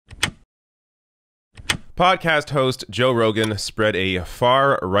Podcast host Joe Rogan spread a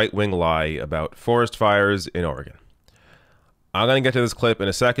far right-wing lie about forest fires in Oregon. I'm going to get to this clip in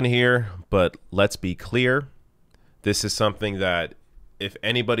a second here, but let's be clear. This is something that if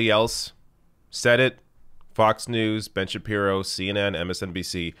anybody else said it, Fox News, Ben Shapiro, CNN,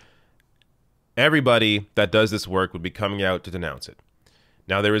 MSNBC, everybody that does this work would be coming out to denounce it.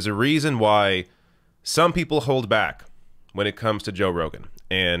 Now, there is a reason why some people hold back when it comes to Joe Rogan,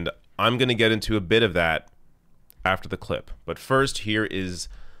 and I'm going to get into a bit of that after the clip. But first, here is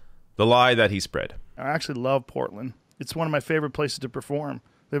the lie that he spread. I actually love Portland. It's one of my favorite places to perform.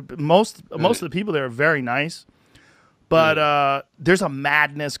 Most of the people there are very nice, but there's a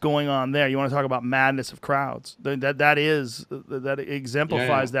madness going on there. You want to talk about madness of crowds? That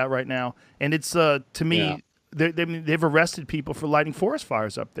exemplifies that right now. And it's to me, they've arrested people for lighting forest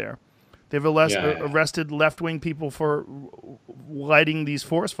fires up there. They've arrested left-wing people for lighting these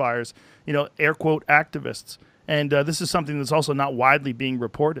forest fires. You know, air quote activists. And this is something that's also not widely being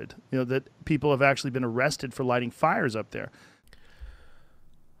reported, you know, that people have actually been arrested for lighting fires up there.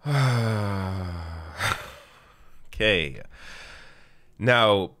 Okay.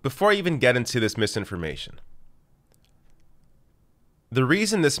 Now, before I even get into this misinformation, the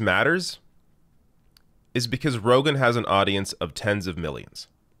reason this matters is because Rogan has an audience of tens of millions.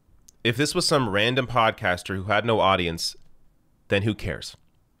 If this was some random podcaster who had no audience, then who cares?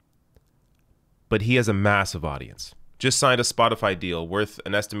 But he has a massive audience. Just signed a Spotify deal worth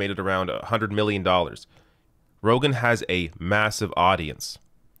an estimated around $100 million. Rogan has a massive audience.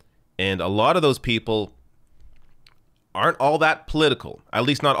 And a lot of those people aren't all that political, at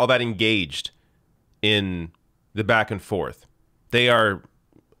least not all that engaged in the back and forth. They are,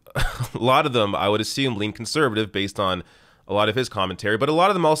 a lot of them, I would assume, lean conservative based on a lot of his commentary, but a lot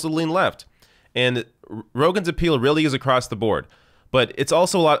of them also lean left. And Rogan's appeal really is across the board. But it's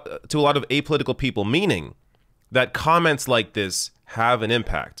also to a lot of apolitical people, meaning that comments like this have an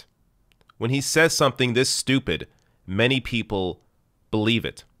impact. When he says something this stupid, many people believe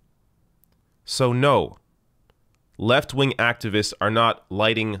it. So no, left-wing activists are not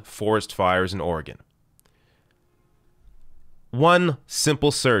lighting forest fires in Oregon. One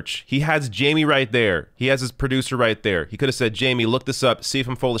simple search. He has Jamie right there. He has his producer right there. He could have said, Jamie, look this up, see if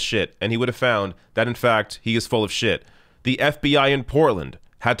I'm full of shit. And he would have found that, in fact, he is full of shit. The FBI in Portland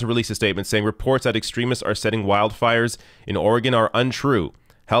had to release a statement saying reports that extremists are setting wildfires in Oregon are untrue.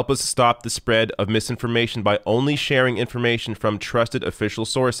 Help us stop the spread of misinformation by only sharing information from trusted official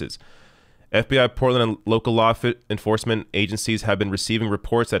sources. FBI, Portland, and local law enforcement agencies have been receiving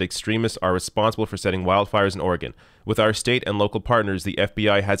reports that extremists are responsible for setting wildfires in Oregon. With our state and local partners, the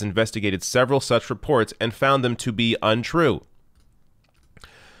FBI has investigated several such reports and found them to be untrue.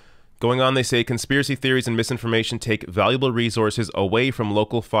 Going on, they say conspiracy theories and misinformation take valuable resources away from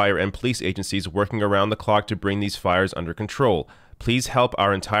local fire and police agencies working around the clock to bring these fires under control. Please help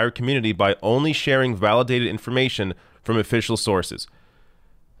our entire community by only sharing validated information from official sources.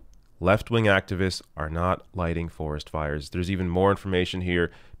 Left-wing activists are not lighting forest fires. There's even more information here.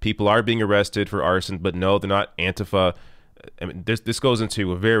 People are being arrested for arson, but no, they're not Antifa. I mean, this goes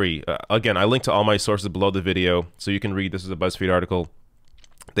into a very, again, I linked to all my sources below the video, so you can read. This is a BuzzFeed article.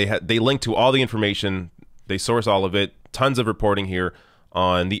 They link to all the information. They source all of it. Tons of reporting here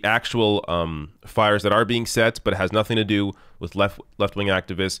on the actual fires that are being set, but it has nothing to do with left-wing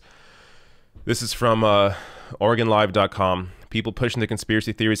activists. This is from OregonLive.com. People pushing the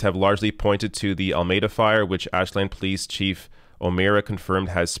conspiracy theories have largely pointed to the Almeda fire, which Ashland Police Chief O'Meara confirmed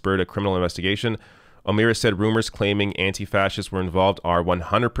has spurred a criminal investigation. O'Meara said rumors claiming anti-fascists were involved are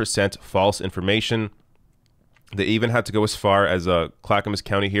 100% false information. They even had to go as far as Clackamas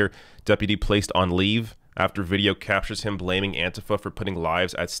County here, deputy placed on leave after video captures him blaming Antifa for putting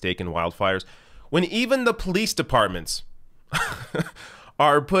lives at stake in wildfires. When even the police departments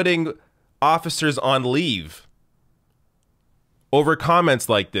are putting officers on leave over comments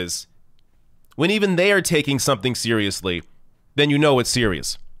like this, when even they are taking something seriously, then you know it's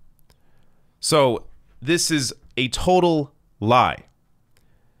serious. So this is a total lie.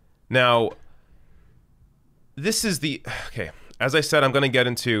 Now, this is the, okay, as I said, I'm going to get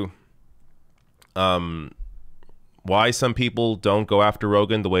into why some people don't go after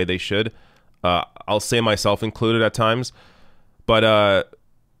Rogan the way they should. I'll say myself included at times. But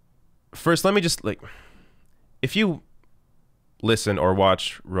first, let me just, like, if you listen or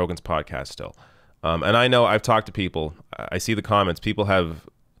watch Rogan's podcast still, and I know I've talked to people, I see the comments, people have,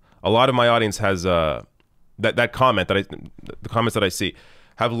 a lot of my audience has, the comments that I see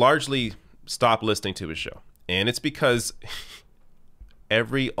have largely stopped listening to his show. And it's because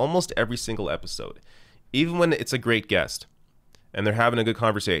almost every single episode, even when it's a great guest and they're having a good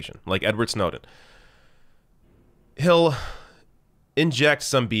conversation, like Edward Snowden, he'll inject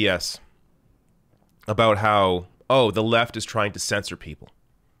some BS about how, oh, the left is trying to censor people.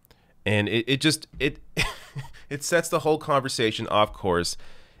 And it it sets the whole conversation off course.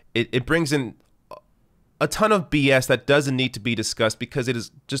 It brings in a ton of BS that doesn't need to be discussed because it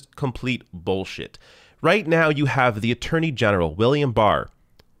is just complete bullshit. Right now you have the Attorney General, William Barr,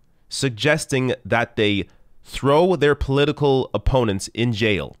 suggesting that they throw their political opponents in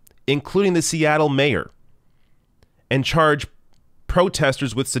jail, including the Seattle mayor, and charge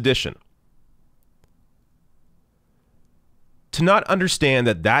protesters with sedition. To not understand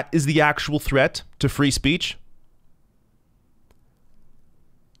that that is the actual threat to free speech,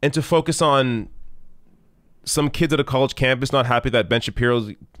 and to focus on some kids at a college campus not happy that Ben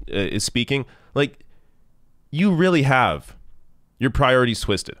Shapiro is speaking, like, you really have your priorities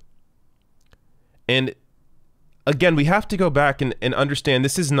twisted. And again, we have to go back and understand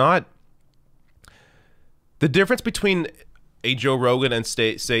this is not the difference between a Joe Rogan and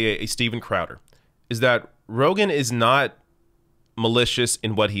say a Steven Crowder is that Rogan is not malicious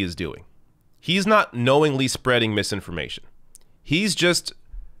in what he is doing. He's not knowingly spreading misinformation. He's just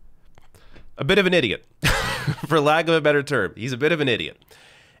a bit of an idiot, for lack of a better term. He's a bit of an idiot.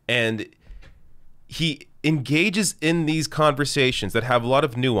 And he engages in these conversations that have a lot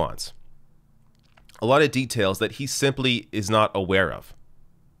of nuance, a lot of details that he simply is not aware of.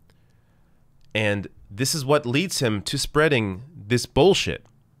 And this is what leads him to spreading this bullshit.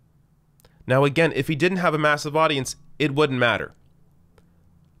 Now, again, if he didn't have a massive audience, it wouldn't matter.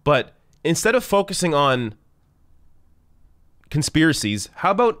 But instead of focusing on conspiracies,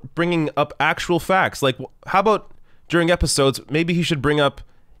 how about bringing up actual facts? Like, how about during episodes, maybe he should bring up,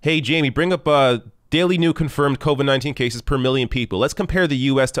 hey, Jamie, bring up daily new confirmed COVID-19 cases per million people. Let's compare the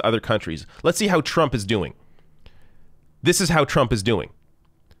US to other countries. Let's see how Trump is doing. This is how Trump is doing.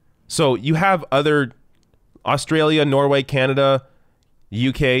 So you have other Australia, Norway, Canada,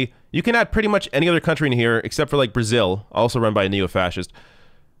 UK. You can add pretty much any other country in here except for like Brazil, also run by a neo-fascist.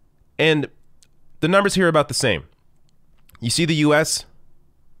 And the numbers here are about the same. You see the US?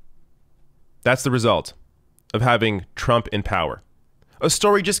 That's the result of having Trump in power. A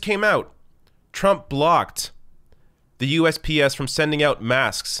story just came out. Trump blocked the USPS from sending out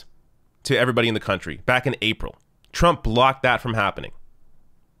masks to everybody in the country back in April. Trump blocked that from happening.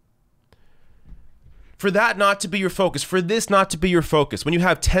 For that not to be your focus, for this not to be your focus, when you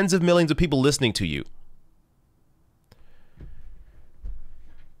have tens of millions of people listening to you,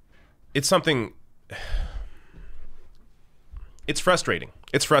 it's something, it's frustrating.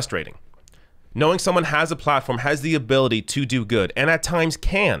 It's frustrating. Knowing someone has a platform, has the ability to do good, and at times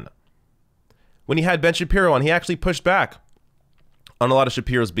can. When he had Ben Shapiro on, he actually pushed back on a lot of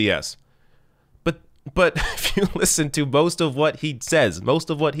Shapiro's BS. But if you listen to most of what he says,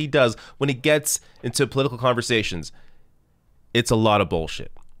 most of what he does when he gets into political conversations, it's a lot of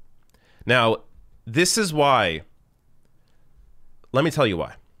bullshit. Now, this is why, let me tell you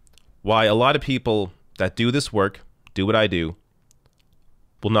why a lot of people that do this work, do what I do,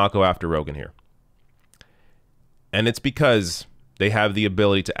 will not go after Rogan here. And it's because they have the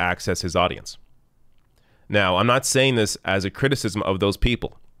ability to access his audience. Now, I'm not saying this as a criticism of those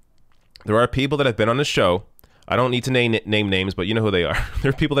people. There are people that have been on the show. I don't need to name names, but you know who they are. There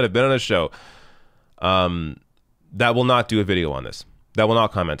are people that have been on the show that will not do a video on this, that will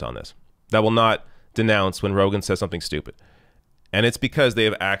not comment on this, that will not denounce when Rogan says something stupid. And it's because they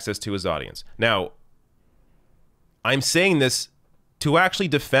have access to his audience. Now, I'm saying this to actually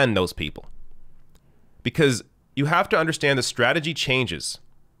defend those people, because you have to understand the strategy changes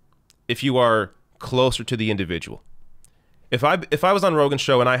if you are closer to the individual. If I was on Rogan's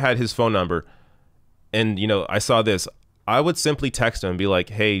show and I had his phone number and, you know, I saw this, I would simply text him and be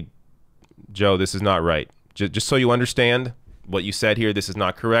like, hey, Joe, this is not right. Just so you understand what you said here, this is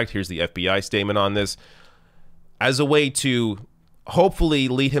not correct. Here's the FBI statement on this, as a way to hopefully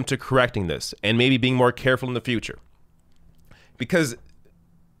lead him to correcting this and maybe being more careful in the future. Because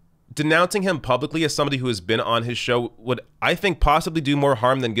denouncing him publicly as somebody who has been on his show would, I think, possibly do more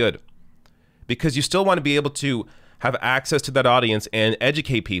harm than good. Because you still want to be able to have access to that audience and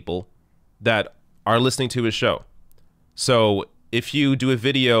educate people that are listening to his show. So if you do a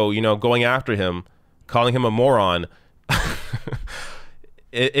video, you know, going after him, calling him a moron,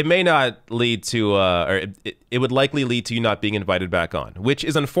 it may not lead to, or it would likely lead to you not being invited back on, which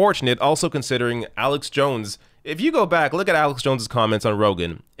is unfortunate. Also considering Alex Jones, if you go back, look at Alex Jones's comments on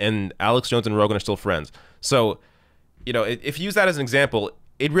Rogan, and Alex Jones and Rogan are still friends. So, you know, if you use that as an example,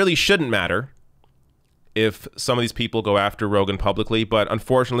 it really shouldn't matter if some of these people go after Rogan publicly, but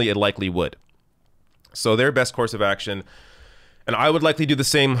unfortunately it likely would. So their best course of action, and I would likely do the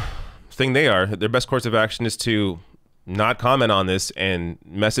same thing they are, their best course of action is to not comment on this and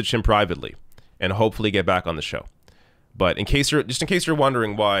message him privately and hopefully get back on the show. But in case you're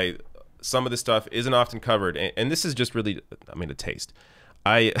wondering why some of this stuff isn't often covered, and this is just really, I mean, a taste.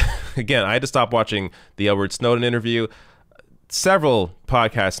 I had to stop watching the Edward Snowden interview. Several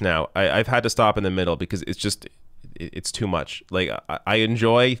podcasts now, I've had to stop in the middle because it's too much. Like, I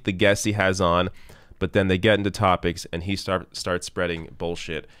enjoy the guests he has on, but then they get into topics and he starts spreading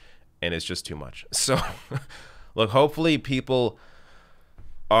bullshit, and it's just too much. So, look, hopefully people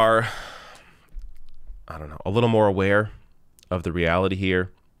are, I don't know, a little more aware of the reality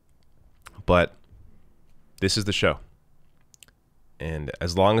here. But this is the show. And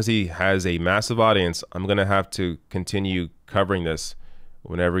as long as he has a massive audience, I'm going to have to continue covering this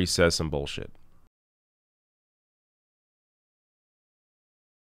whenever he says some bullshit.